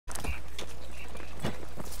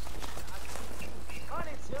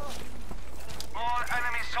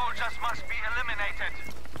must be eliminated.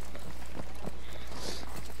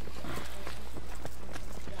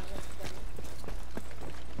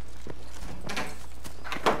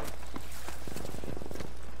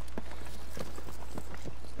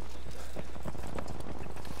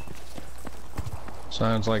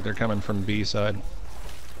 Sounds like they're coming from B side.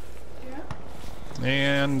 Yeah.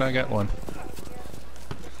 And I got one.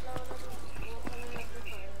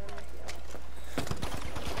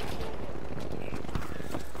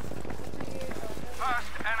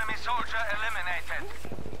 First enemy soldier eliminated.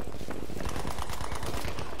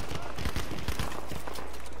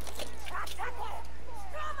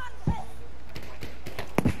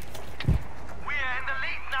 We are in the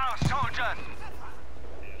lead now, soldiers.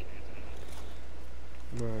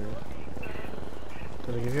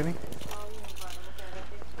 Did I give you any?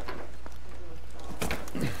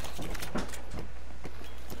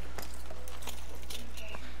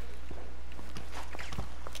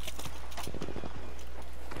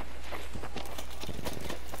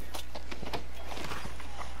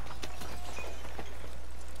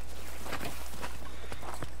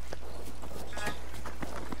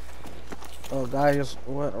 Oh, guy just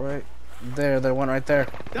went right there. They went right there.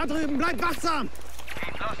 Da drüben, bleibt wachsam!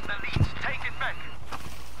 We've lost the lead. Take it back.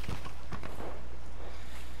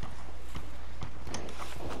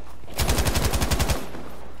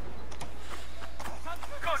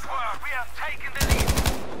 Good work. We have taken the lead.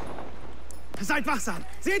 Seid wachsam!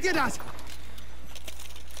 Seht ihr das?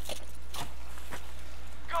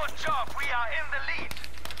 Good job. We are in the lead.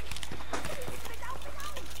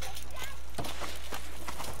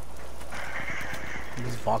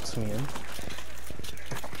 Just box me in.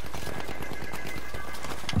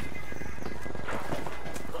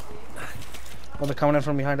 Oh, they're coming in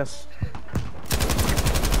from behind us.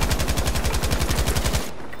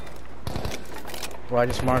 Well, I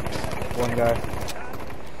just marked one guy.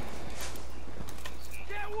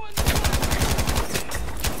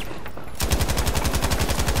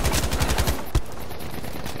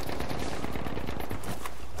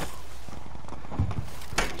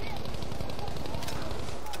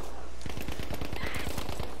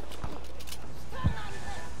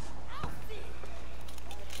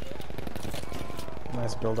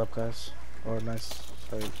 Nice build up, guys. Or nice,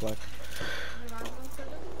 sorry, black.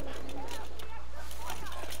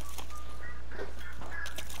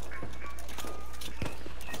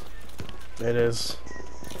 It is.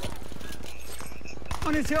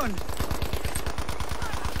 Munition!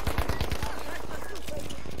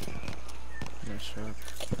 Nice shot.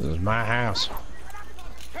 This is my house.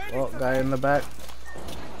 Oh, guy in the back.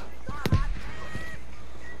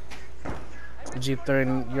 Jeep, they're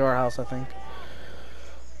in your house, I think.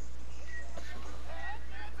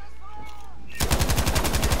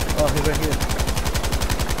 Oh, he's right here.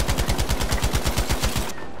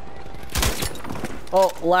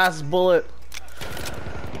 Oh, last bullet.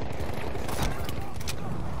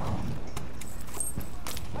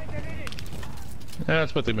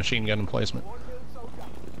 Let's put the machine gun in placement.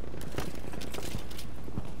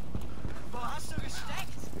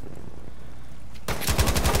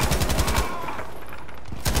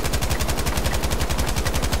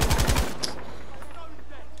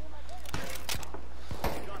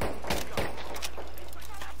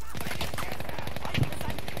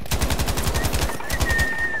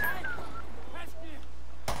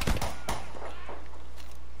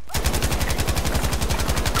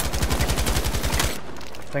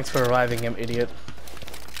 Thanks for reviving him, idiot.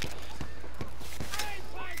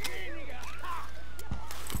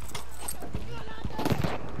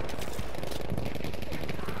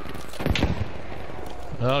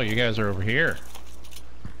 Oh, you guys are over here.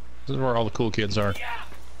 This is where all the cool kids are.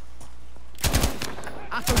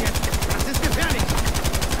 Achtung jetzt! Das ist gefährlich!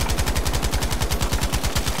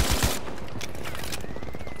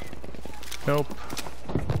 Nope.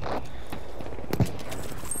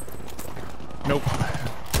 Nope.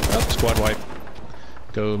 Oh, squad wipe.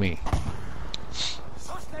 Go me.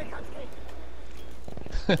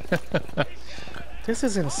 This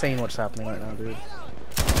is insane what's happening right now, dude.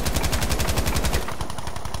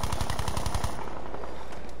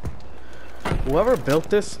 Whoever built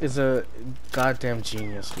this is a goddamn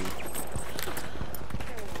genius, dude.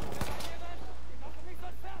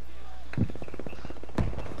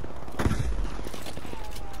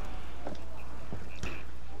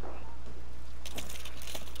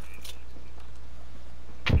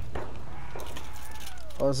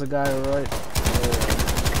 Oh, there's a guy right. Oh,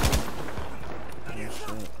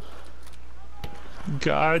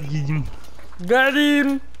 Got him. got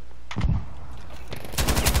him!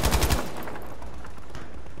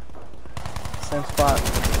 Same spot.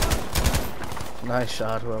 Nice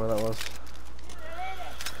shot, whoever that was.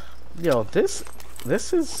 Yo, this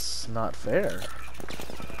is not fair.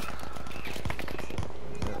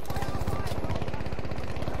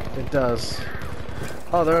 It does.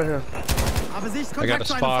 Oh, they're here. I got a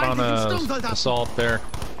spot on a assault there.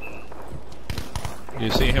 Do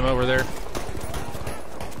you see him over there?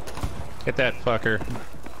 Hit that fucker.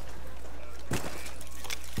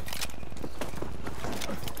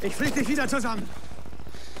 Ich flieg dich wieder zusammen.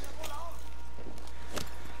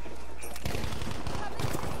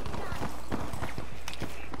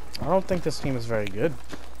 I don't think this team is very good.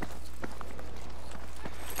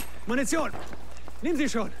 Munition. Nimm sie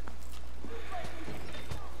schon.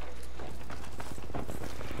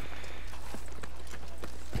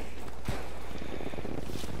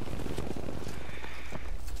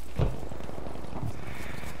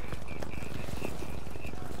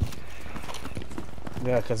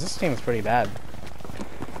 Yeah, because this team is pretty bad.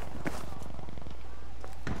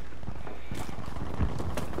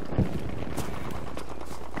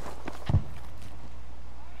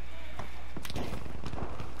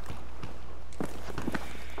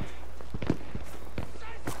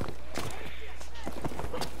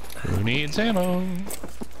 Who needs ammo?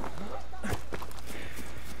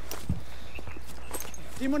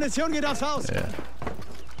 Die Munition geht aufs Haus. Yeah.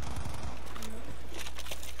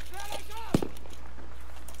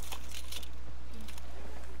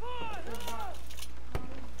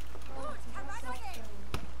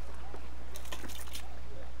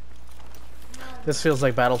 This feels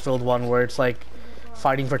like Battlefield 1 where it's like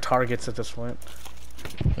fighting for targets at this point.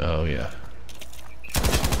 Oh yeah.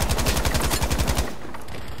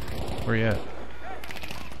 Where you at?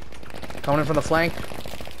 Coming in from the flank.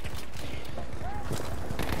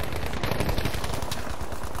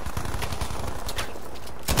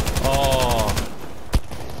 Oh,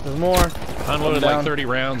 There's more. unloaded like 30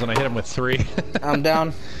 rounds and I hit him with 3. I'm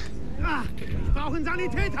down. Ah, brauchen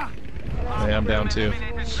Sanitäter. Yeah, I'm down too.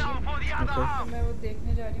 मैं वो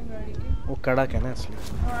देखने जा रही हूँ गाड़ी की वो कड़ा क्या ना इसलिए.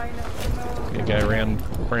 और आई नो मैं The guy ran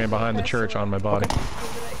behind the church on my body. एक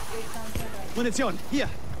काम से जा Munition, hier.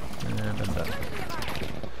 And I'm done.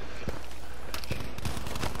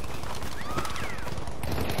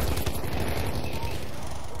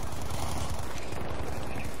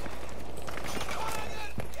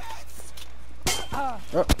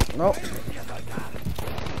 Oh, no.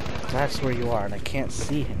 That's where you are, and I can't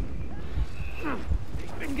see him.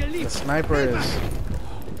 Bin The geliebt. sniper is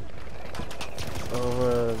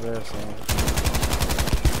over there somewhere.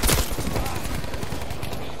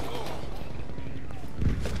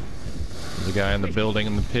 The guy in the building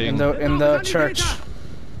and the pig. In the church.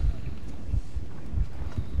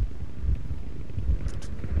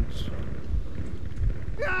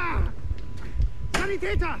 Ja!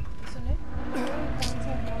 Sanitäter! सुने कौन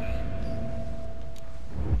सा है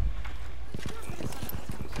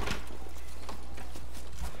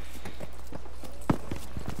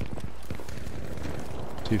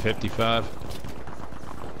 255.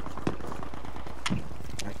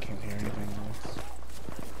 I can't hear anything else.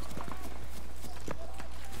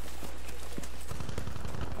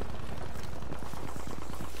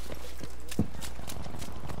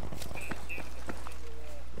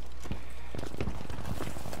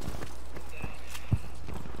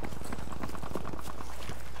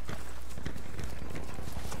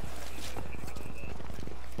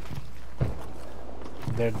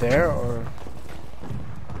 They're there or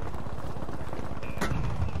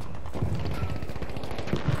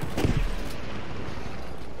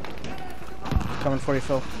coming for you,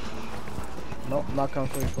 Phil. Nope, not coming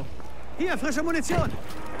for you, Phil. Hier, frische Munition!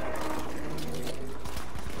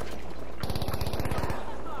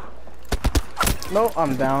 No,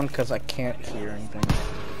 I'm down because I can't hear anything.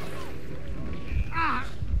 Ah!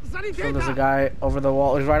 So there's a Sanitäter! guy over the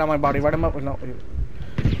wall. He's right on my body. Right him up. No,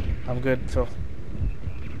 I'm good, Phil.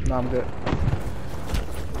 No, I'm good.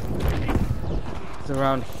 He's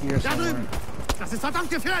around here Da somewhere. drüben! Das ist verdammt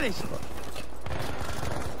gefährlich!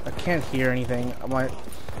 I can't hear anything. I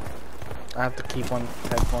have to keep one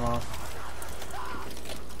headphone off.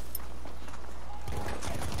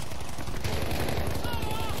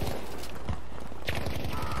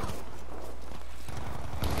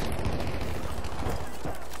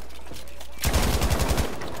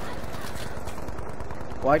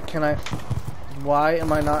 Why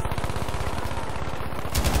am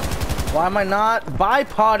I not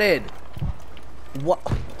bipoded? What?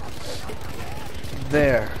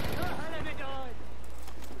 There.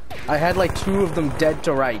 I had like 2 of them dead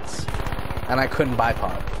to rights, and I couldn't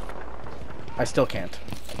bipod. I still can't.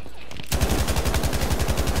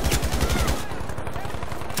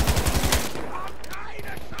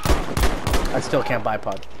 I still can't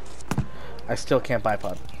bipod. I still can't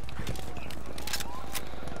bipod.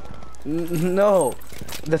 No,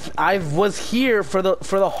 I was here for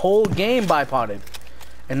the whole game bipoded,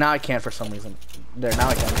 and now I can't for some reason. There, now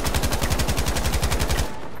I can.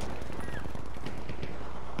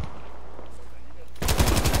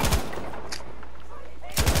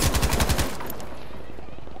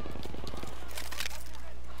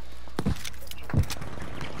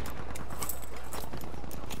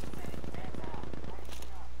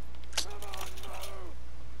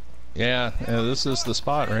 Yeah, this is the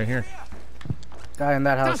spot right here. Guy in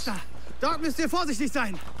that house. Das da! Dort müsst ihr vorsichtig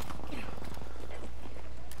sein!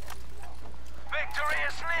 Victory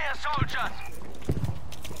is near, soldiers!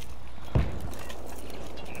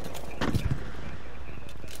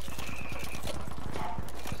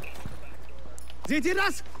 Seht ihr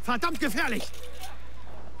das? Verdammt gefährlich!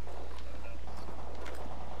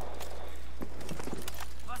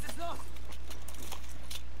 Was ist los?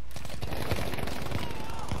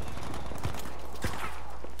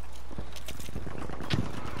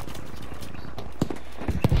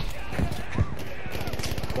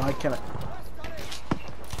 Why can't I?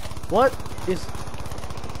 What is?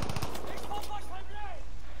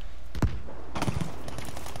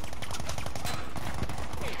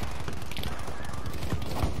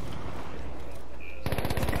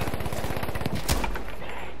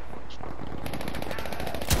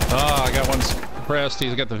 Oh, I got one suppressed.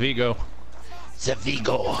 He's got the Vigo. The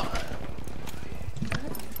Vigo.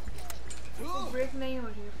 Break नहीं हो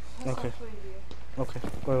रही है बहुत Okay. soft हो रही है Okay,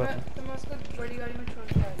 कोई बात नहीं. तो मैं उसको बड़ी गाड़ी में छोड़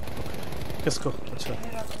के आ रही हूँ किसको? अच्छा.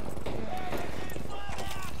 मेरा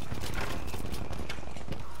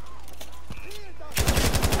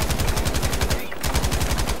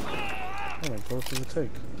How many bullets does it take?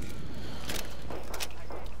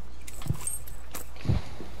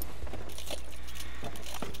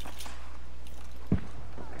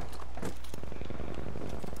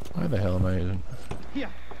 Why the hell am I using? Hier!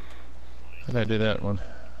 How did I do that one?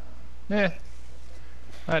 Eh,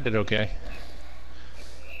 I did okay.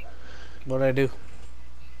 What did I do?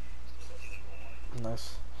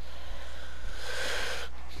 Nice.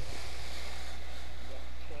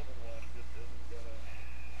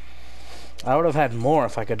 I would have had more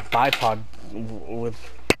if I could bipod with